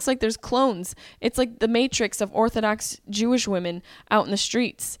 It looks like there's clones. It's like the Matrix of Orthodox Jewish women out in the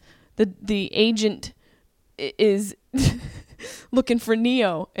streets. The agent is looking for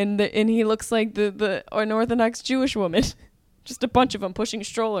Neo, and he looks like an Orthodox Jewish woman. Just a bunch of them pushing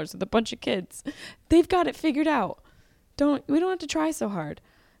strollers with a bunch of kids. They've got it figured out. We don't have to try so hard.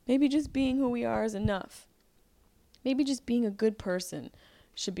 Maybe just being who we are is enough. Maybe just being a good person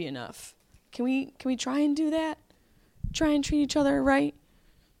should be enough. Can we try and do that? Try and treat each other right?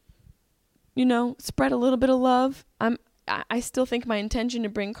 You know, spread a little bit of love. I still think my intention to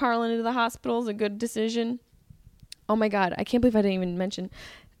bring Carlin into the hospital is a good decision. Oh my God, I can't believe I didn't even mention.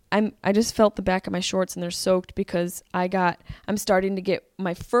 I just felt the back of my shorts and they're soaked because I'm starting to get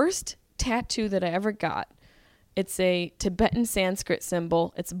my first tattoo that I ever got. It's a Tibetan Sanskrit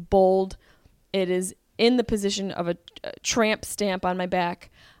symbol. It's bold. It is in the position of a tramp stamp on my back.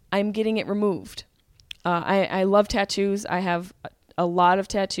 I'm getting it removed. I love tattoos. I have a lot of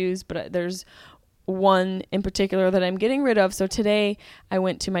tattoos, but there's one in particular that I'm getting rid of. So today I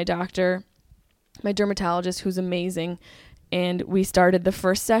went to my doctor, my dermatologist, who's amazing, and we started the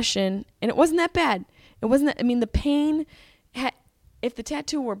first session, and it wasn't that bad. It wasn't that, the pain, if the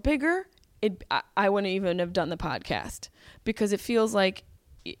tattoo were bigger, I wouldn't even have done the podcast because it feels like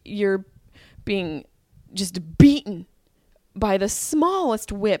you're being just beaten by the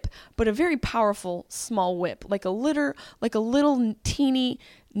smallest whip, but a very powerful small whip, like a little teeny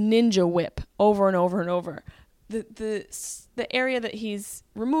ninja whip over and over and over. The area that he's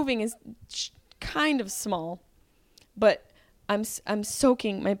removing is kind of small, but I'm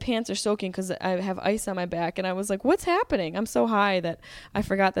soaking. My pants are soaking because I have ice on my back, and I was like, "What's happening?" I'm so high that I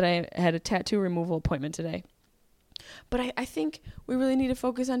forgot that I had a tattoo removal appointment today. But I think we really need to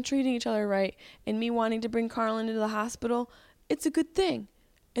focus on treating each other right. And me wanting to bring Carlin into the hospital, it's a good thing,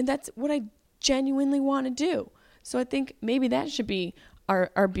 and that's what I genuinely want to do. So I think maybe that should be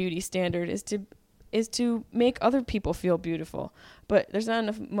our beauty standard is to make other people feel beautiful. But there's not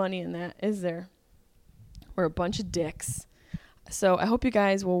enough money in that, is there? We're a bunch of dicks. So I hope you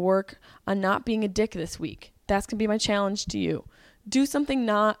guys will work on not being a dick this week. That's going to be my challenge to you. Do something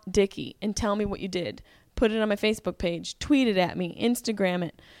not dicky and tell me what you did. Put it on my Facebook page. Tweet it at me. Instagram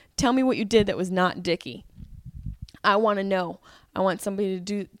it. Tell me what you did that was not dicky. I want to know. I want somebody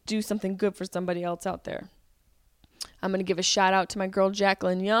to do something good for somebody else out there. I'm going to give a shout out to my girl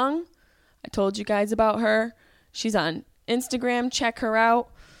Jacqueline Young. I told you guys about her. She's on Instagram. Check her out.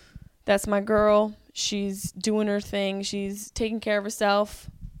 That's my girl. She's doing her thing. She's taking care of herself,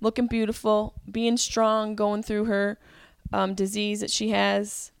 looking beautiful, being strong, going through her disease that she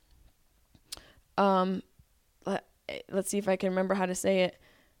has. Let's see if I can remember how to say it.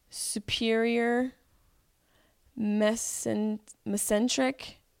 Superior mesenteric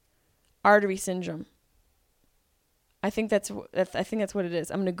artery syndrome. I think that's what it is.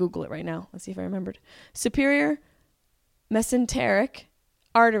 I'm going to Google it right now. Let's see if I remembered. Superior mesenteric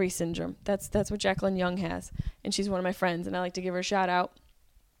artery syndrome. That's what Jacqueline Young has, and she's one of my friends, and I like to give her a shout out.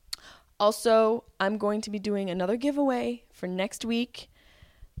 Also, I'm going to be doing another giveaway for next week.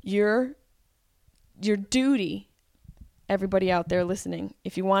 Your duty, everybody out there listening,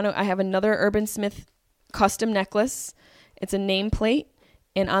 if you want to, I have another Urban Smith custom necklace. It's a nameplate,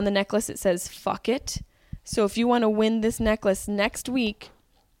 and on the necklace it says "fuck it." So if you want to win this necklace next week,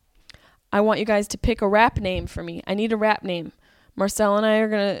 I want you guys to pick a rap name for me. I need a rap name. Marcel and I are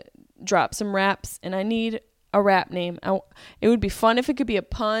going to drop some raps, and I need a rap name. It would be fun if it could be a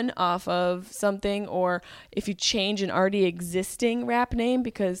pun off of something, or if you change an already existing rap name,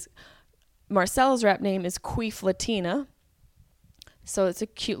 because Marcel's rap name is Queef Latina. So it's a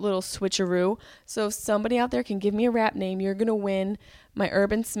cute little switcheroo. So if somebody out there can give me a rap name, you're going to win my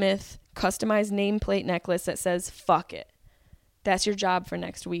Urban Smith customized nameplate necklace that says "fuck it." That's your job for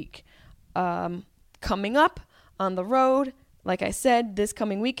next week. Coming up on the road, like I said, this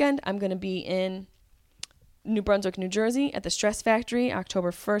coming weekend, I'm going to be in New Brunswick, New Jersey at the Stress Factory, October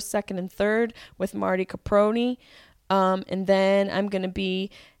 1st, 2nd, and 3rd with Marty Caproni. And then I'm going to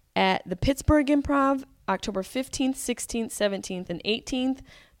be at the Pittsburgh Improv, October 15th, 16th, 17th, and 18th.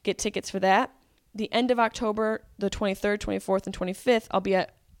 Get tickets for that. The end of October, the 23rd, 24th, and 25th, I'll be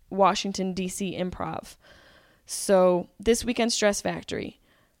at Washington, D.C. Improv. So this weekend, Stress Factory.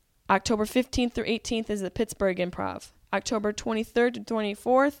 October 15th through 18th is the Pittsburgh Improv. October 23rd to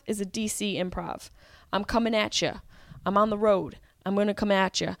 24th is a D.C. Improv. I'm coming at you. I'm on the road. I'm going to come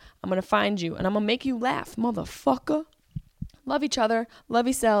at you. I'm going to find you, and I'm going to make you laugh, motherfucker. Love each other. Love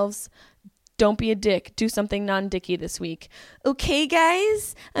yourselves. Don't be a dick. Do something non-dicky this week. Okay,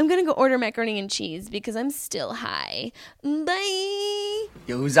 guys? I'm going to go order macaroni and cheese because I'm still high. Bye.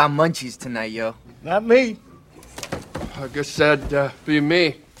 Yo, who's on munchies tonight, yo? Not me. I guess that'd be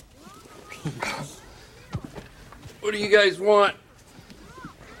me. What do you guys want?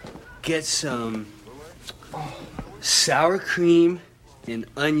 Get some sour cream and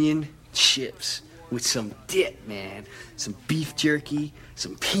onion chips with some dip, man. Some beef jerky,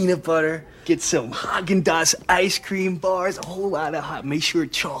 some peanut butter. Get some Haagen-Dazs ice cream bars, a whole lot of hot. Make sure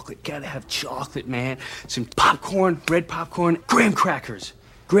chocolate, gotta have chocolate, man. Some popcorn, red popcorn, graham crackers.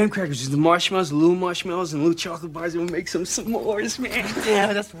 Graham crackers with the marshmallows, the little marshmallows, and little chocolate bars, and we'll make some s'mores, man.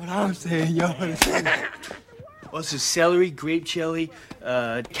 Yeah, that's what I'm saying, yo. Also, celery, grape jelly,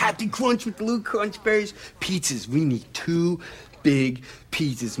 Captain Crunch with the little crunch berries. Pizzas, we need 2 big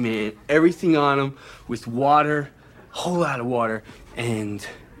pizzas, man. Everything on them with water, whole lot of water, and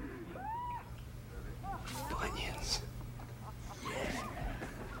Funyuns.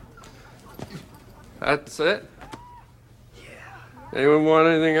 That's it? Yeah. Anyone want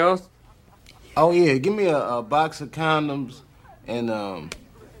anything else? Oh, yeah, give me a box of condoms and,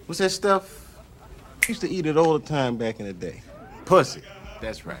 what's that stuff? I used to eat it all the time back in the day. Pussy.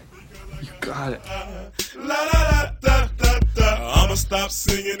 That's right. You got it. La da da da da da. I'ma stop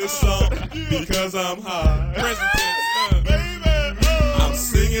singing this song because I'm high. Present tense, baby. I'm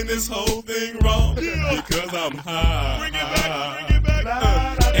singing this whole thing wrong because I'm high. Bring it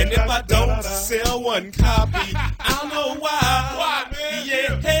back. And if I don't sell one copy, I'll know why. Why, man?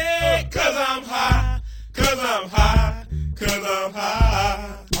 Yeah, hey, 'cause I'm high. 'Cause I'm high. 'Cause I'm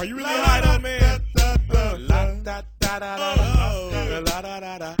high. Are you really high, though, man?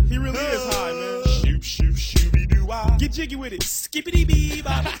 He really is high, man. Shoot, shoot, shooby doo wah. Get jiggy with it. Skippity bee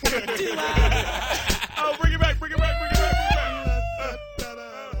bop. Oh, bring it back, bring it back, bring it back, bring it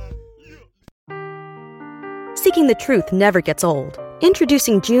back. Seeking the truth never gets old.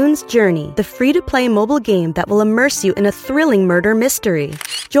 Introducing June's Journey, the free-to-play mobile game that will immerse you in a thrilling murder mystery.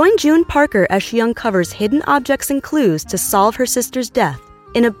 Join June Parker as she uncovers hidden objects and clues to solve her sister's death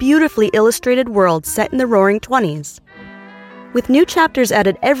in a beautifully illustrated world set in the Roaring '20s. With new chapters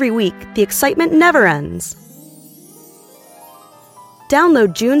added every week, the excitement never ends.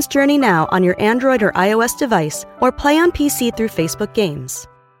 Download June's Journey now on your Android or iOS device, or play on PC through Facebook Games.